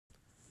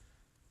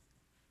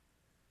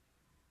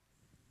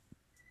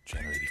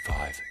Channel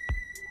 85.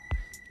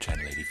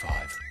 Channel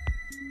 85.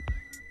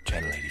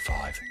 Channel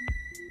 85.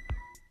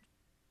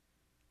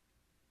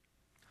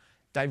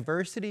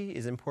 Diversity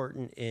is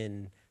important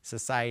in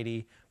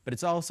society, but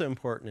it's also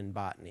important in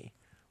botany.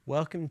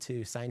 Welcome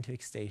to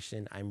Scientific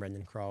Station. I'm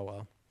Brendan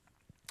Crawwell.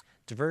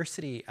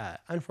 Diversity,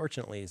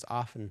 unfortunately, is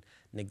often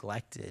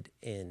neglected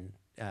in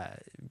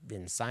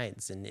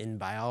science and in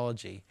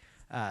biology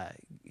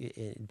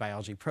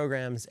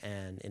programs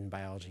and in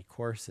biology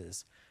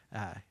courses.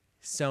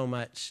 So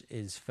much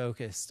is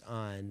focused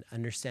on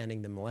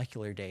understanding the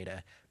molecular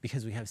data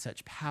because we have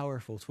such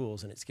powerful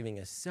tools and it's giving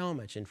us so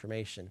much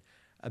information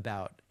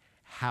about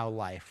how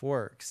life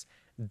works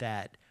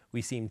that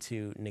we seem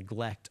to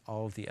neglect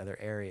all of the other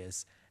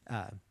areas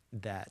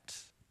that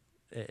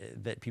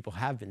people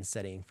have been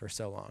studying for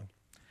so long.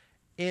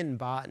 In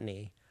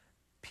botany,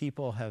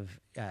 people have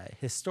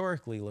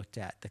historically looked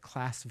at the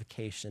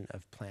classification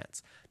of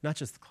plants, not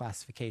just the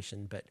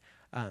classification, but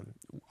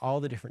all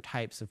the different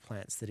types of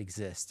plants that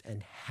exist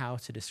and how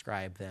to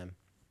describe them,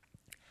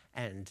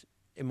 and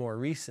more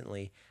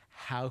recently,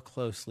 how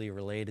closely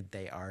related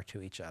they are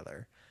to each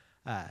other.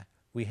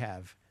 We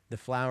have the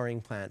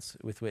flowering plants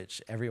with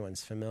which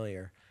everyone's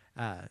familiar,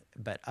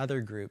 but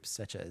other groups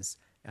such as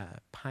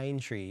pine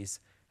trees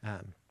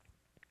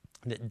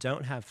that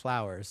don't have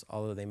flowers,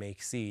 although they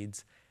make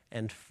seeds,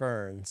 and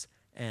ferns,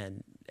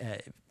 and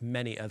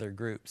many other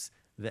groups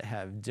that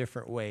have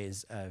different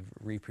ways of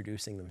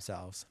reproducing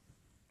themselves.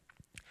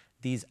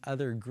 These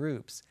other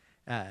groups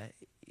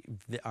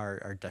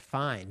are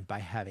defined by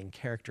having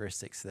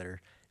characteristics that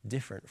are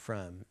different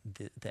from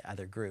the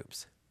other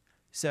groups.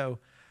 So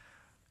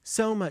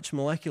much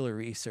molecular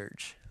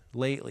research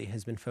lately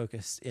has been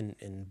focused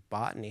in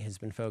botany has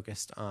been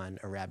focused on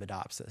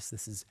Arabidopsis.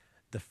 This is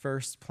the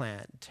first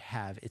plant to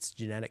have its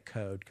genetic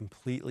code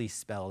completely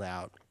spelled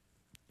out,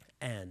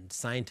 and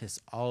scientists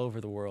all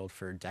over the world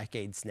for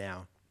decades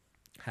now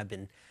have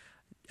been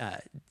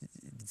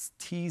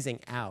teasing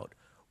out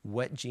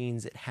what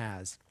genes it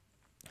has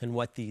and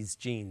what these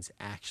genes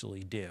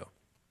actually do.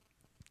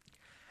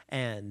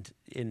 And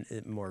in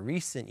more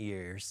recent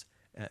years,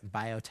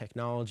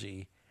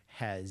 biotechnology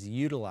has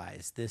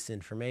utilized this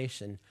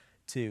information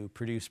to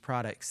produce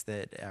products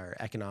that are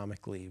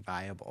economically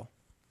viable.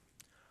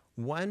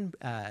 One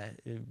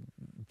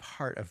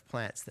part of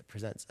plants that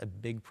presents a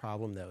big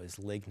problem, though, is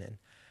lignin.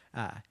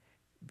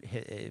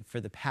 For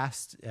the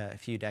past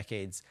few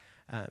decades,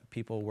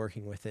 people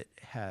working with it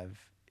have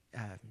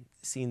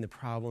seen the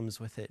problems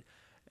with it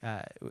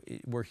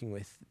working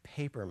with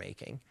paper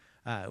making.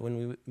 When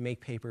we make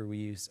paper, we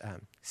use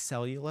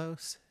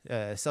cellulose.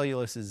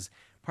 Cellulose is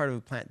part of a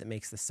plant that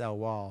makes the cell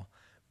wall,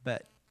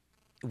 but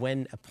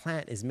when a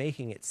plant is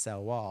making its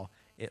cell wall,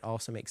 it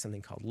also makes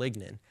something called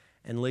lignin.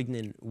 And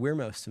lignin we're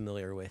most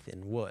familiar with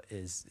in wood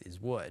is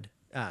wood.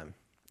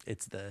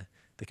 It's the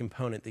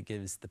component that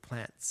gives the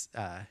plants,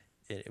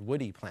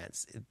 woody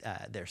plants,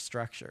 their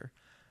structure.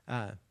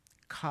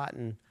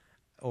 Cotton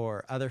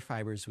or other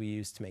fibers we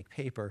use to make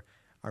paper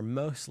are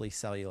mostly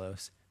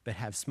cellulose, but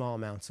have small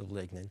amounts of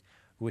lignin,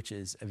 which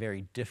is a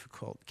very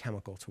difficult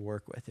chemical to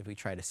work with. If we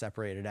try to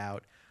separate it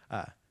out,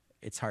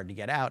 it's hard to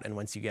get out, and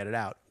once you get it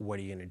out, what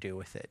are you going to do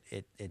with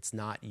it? It's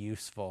not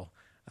useful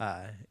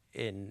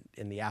in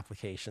the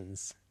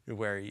applications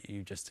where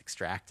you just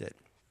extract it.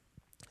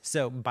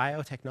 So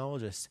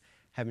biotechnologists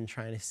have been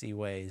trying to see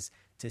ways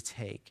to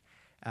take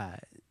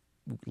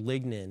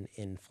lignin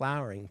in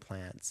flowering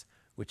plants,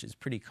 which is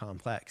pretty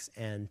complex,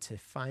 and to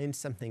find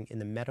something in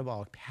the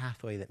metabolic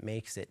pathway that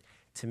makes it,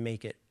 to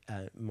make it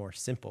a more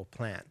simple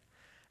plant.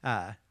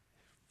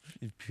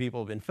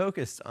 People have been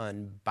focused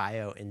on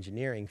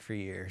bioengineering for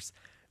years,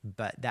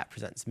 but that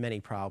presents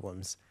many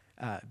problems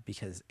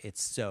because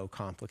it's so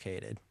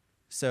complicated.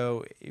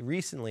 So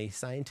recently,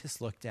 scientists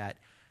looked at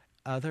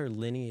other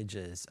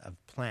lineages of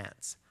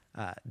plants.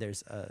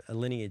 There's a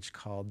lineage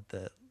called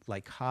the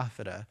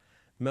Lycophita.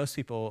 Most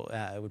people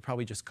would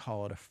probably just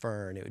call it a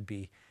fern. It would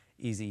be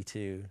easy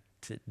to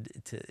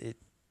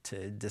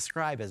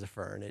describe as a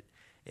fern.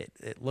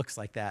 It looks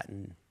like that,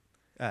 and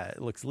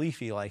it looks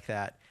leafy like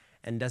that,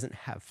 and doesn't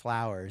have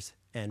flowers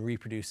and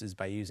reproduces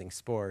by using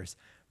spores.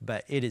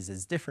 But it is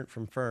as different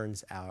from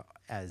ferns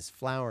as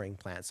flowering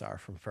plants are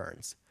from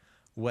ferns.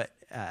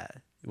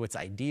 What's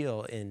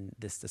ideal in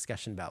this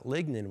discussion about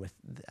lignin with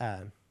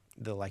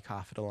the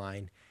Lycophita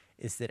line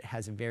is that it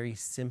has a very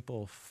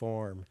simple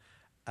form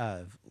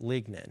of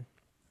lignin.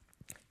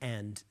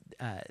 And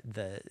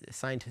the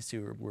scientists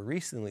who were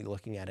recently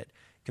looking at it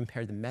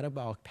compared the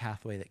metabolic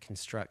pathway that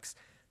constructs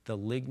the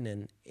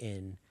lignin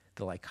in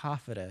the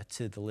Lycophita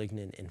to the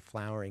lignin in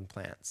flowering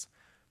plants.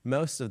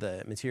 Most of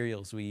the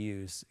materials we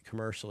use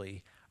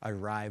commercially are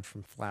derived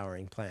from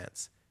flowering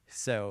plants.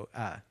 So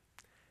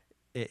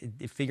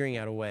figuring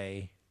out a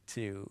way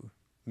to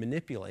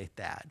manipulate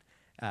that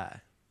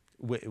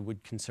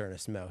would concern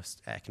us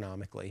most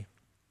economically.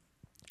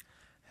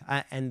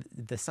 And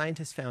the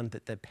scientists found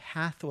that the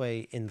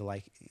pathway in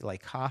the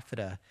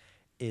Lycophita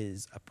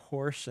is a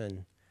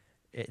portion,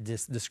 it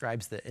just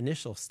describes the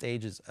initial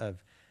stages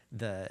of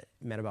the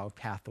metabolic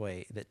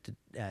pathway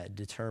that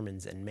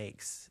determines and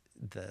makes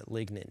the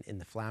lignin in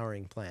the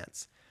flowering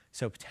plants.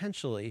 So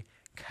potentially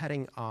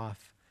cutting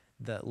off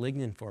the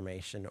lignin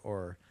formation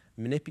or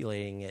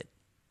manipulating it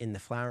in the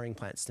flowering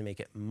plants to make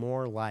it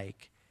more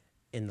like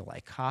in the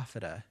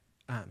Lycophyta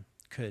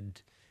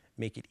could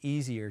make it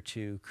easier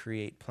to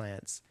create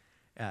plants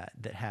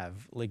that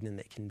have lignin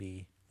that can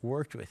be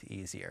worked with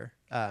easier.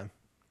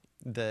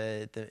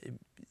 The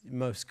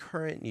most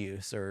current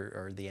use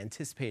or the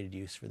anticipated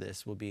use for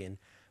this will be in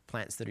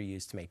plants that are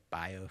used to make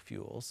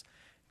biofuels.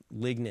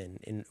 Lignin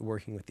in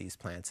working with these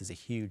plants is a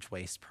huge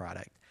waste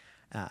product.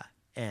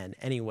 And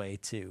any way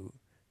to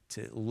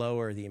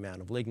lower the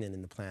amount of lignin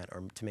in the plant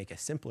or to make a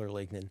simpler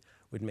lignin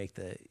would make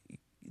the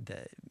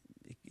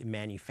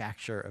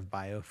manufacture of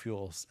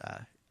biofuels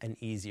an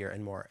easier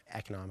and more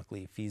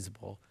economically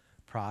feasible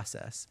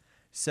process.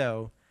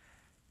 So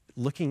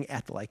looking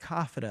at the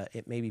Lycophyta,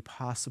 it may be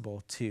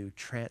possible to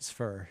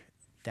transfer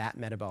that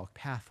metabolic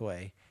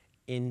pathway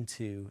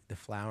into the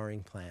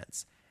flowering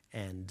plants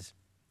and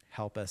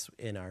help us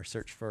in our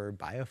search for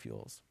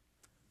biofuels.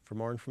 For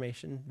more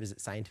information, visit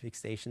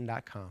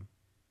scientificstation.com.